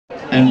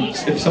And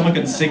if someone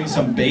can sing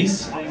some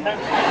bass.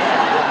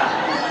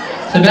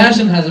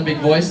 Sebastian has a big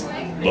voice.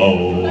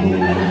 Oh,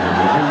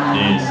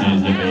 this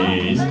is the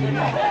bass.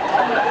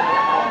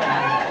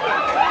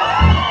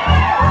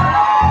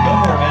 Go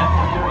for it, man.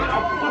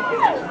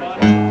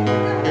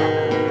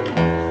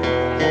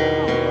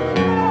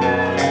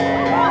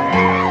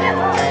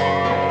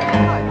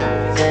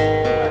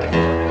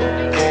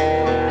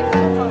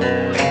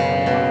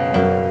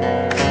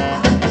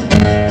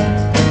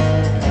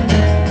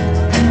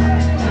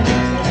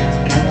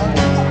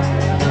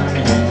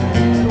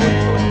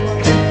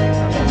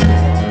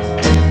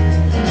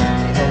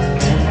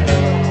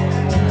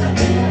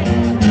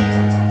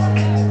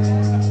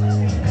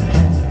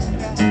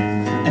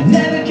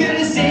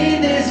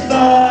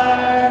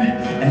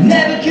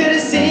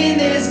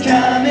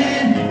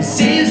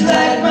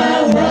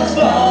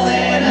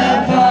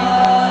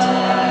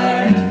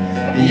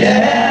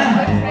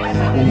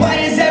 Yeah, why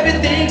is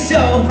everything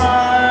so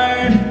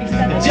hard?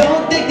 I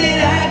don't think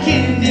that I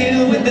can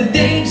deal with the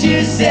things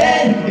you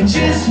said. It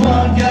just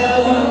won't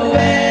go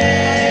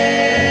away.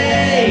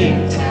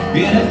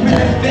 In a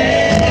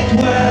perfect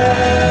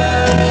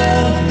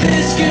world,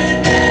 this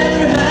could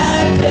never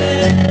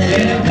happen.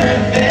 In a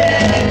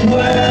perfect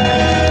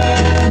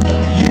world,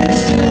 you'd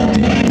still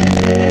be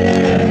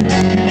there,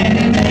 and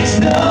it makes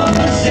no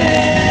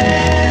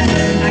sense.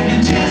 I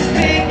can just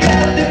pick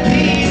up the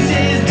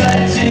pieces, but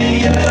to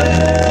you,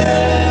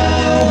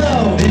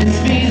 this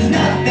means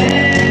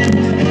nothing,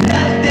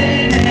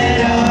 nothing at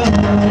all.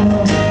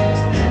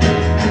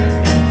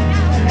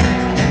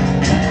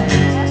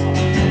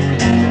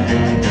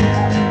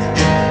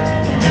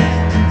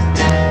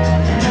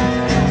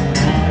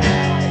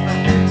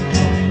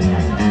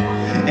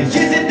 I used to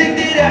think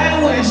that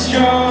I was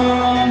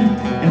strong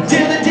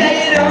until the day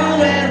it all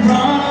went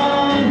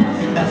wrong.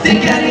 I think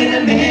I need a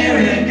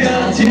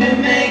miracle to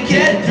make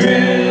it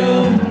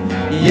through.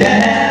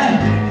 Yeah,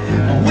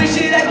 I wish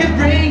that I could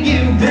bring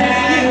you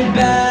back.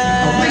 I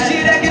wish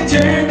that I could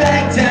turn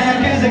back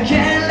time, 'cause I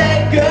can't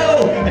let go.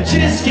 I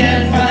just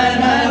can't find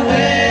my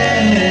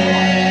way.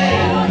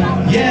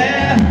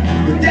 Yeah,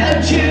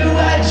 without you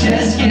I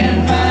just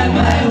can't find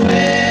my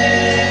way.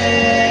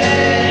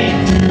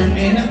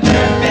 In a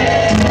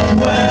perfect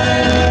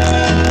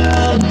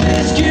world,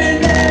 this could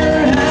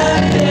never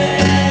happen.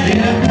 In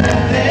a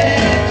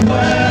perfect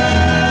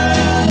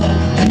world,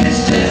 you'd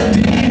still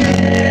be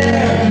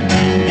there,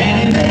 and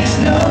it makes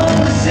no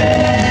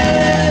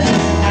sense.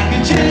 I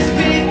could just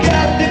pick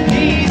up the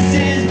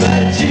pieces,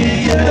 but to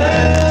you,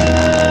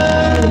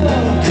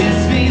 this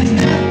means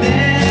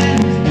nothing,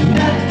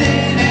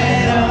 nothing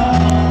at all.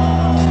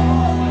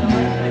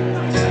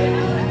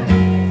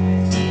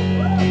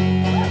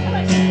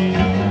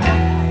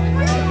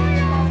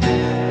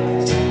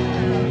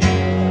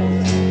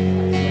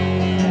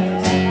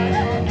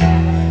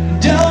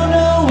 Don't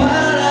know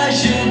what I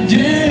should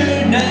do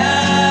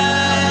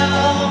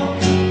now.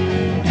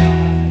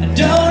 I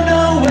don't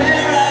know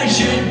where I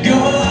should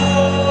go.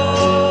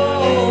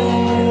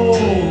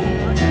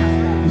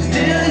 I'm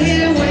still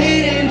here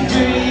waiting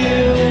for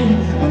you.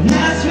 I'm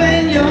lost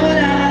when you're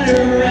not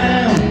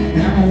around.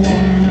 I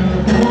wanna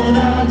hold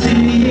on to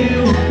you.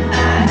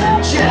 I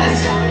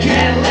just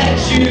can't let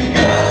you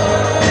go.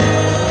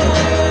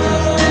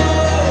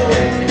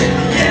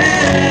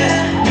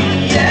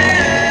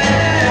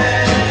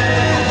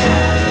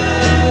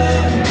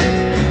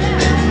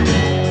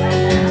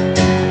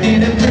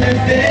 In a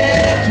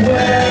perfect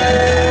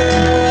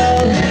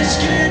world, this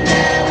could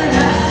never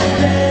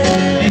happen.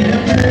 In a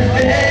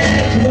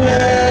perfect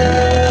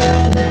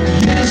world,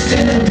 you'd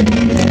still be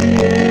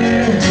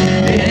there,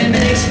 and it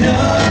makes no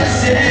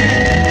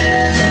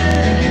sense.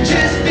 You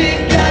just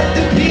pick up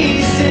the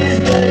pieces,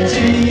 but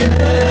to you,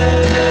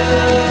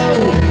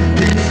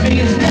 this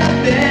means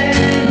nothing,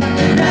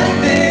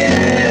 nothing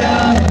at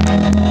all.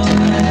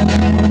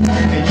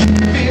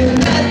 You feel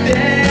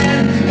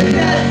nothing,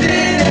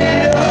 nothing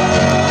at all.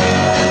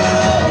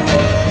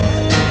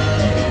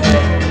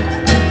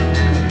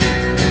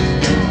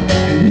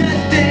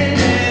 Nothing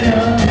at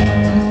all.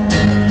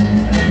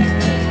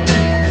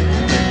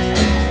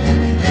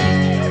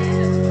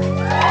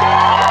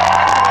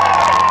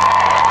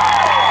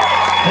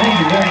 Thank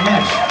you very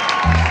much.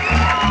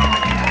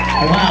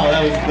 Wow,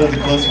 that was a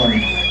close one.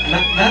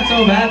 Not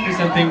so bad for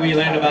something we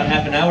learned about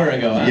half an hour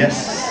ago, huh?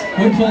 Yes.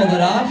 We pulled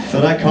it off.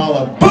 So I call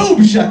a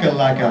boom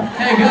shakalaka.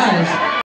 Hey guys.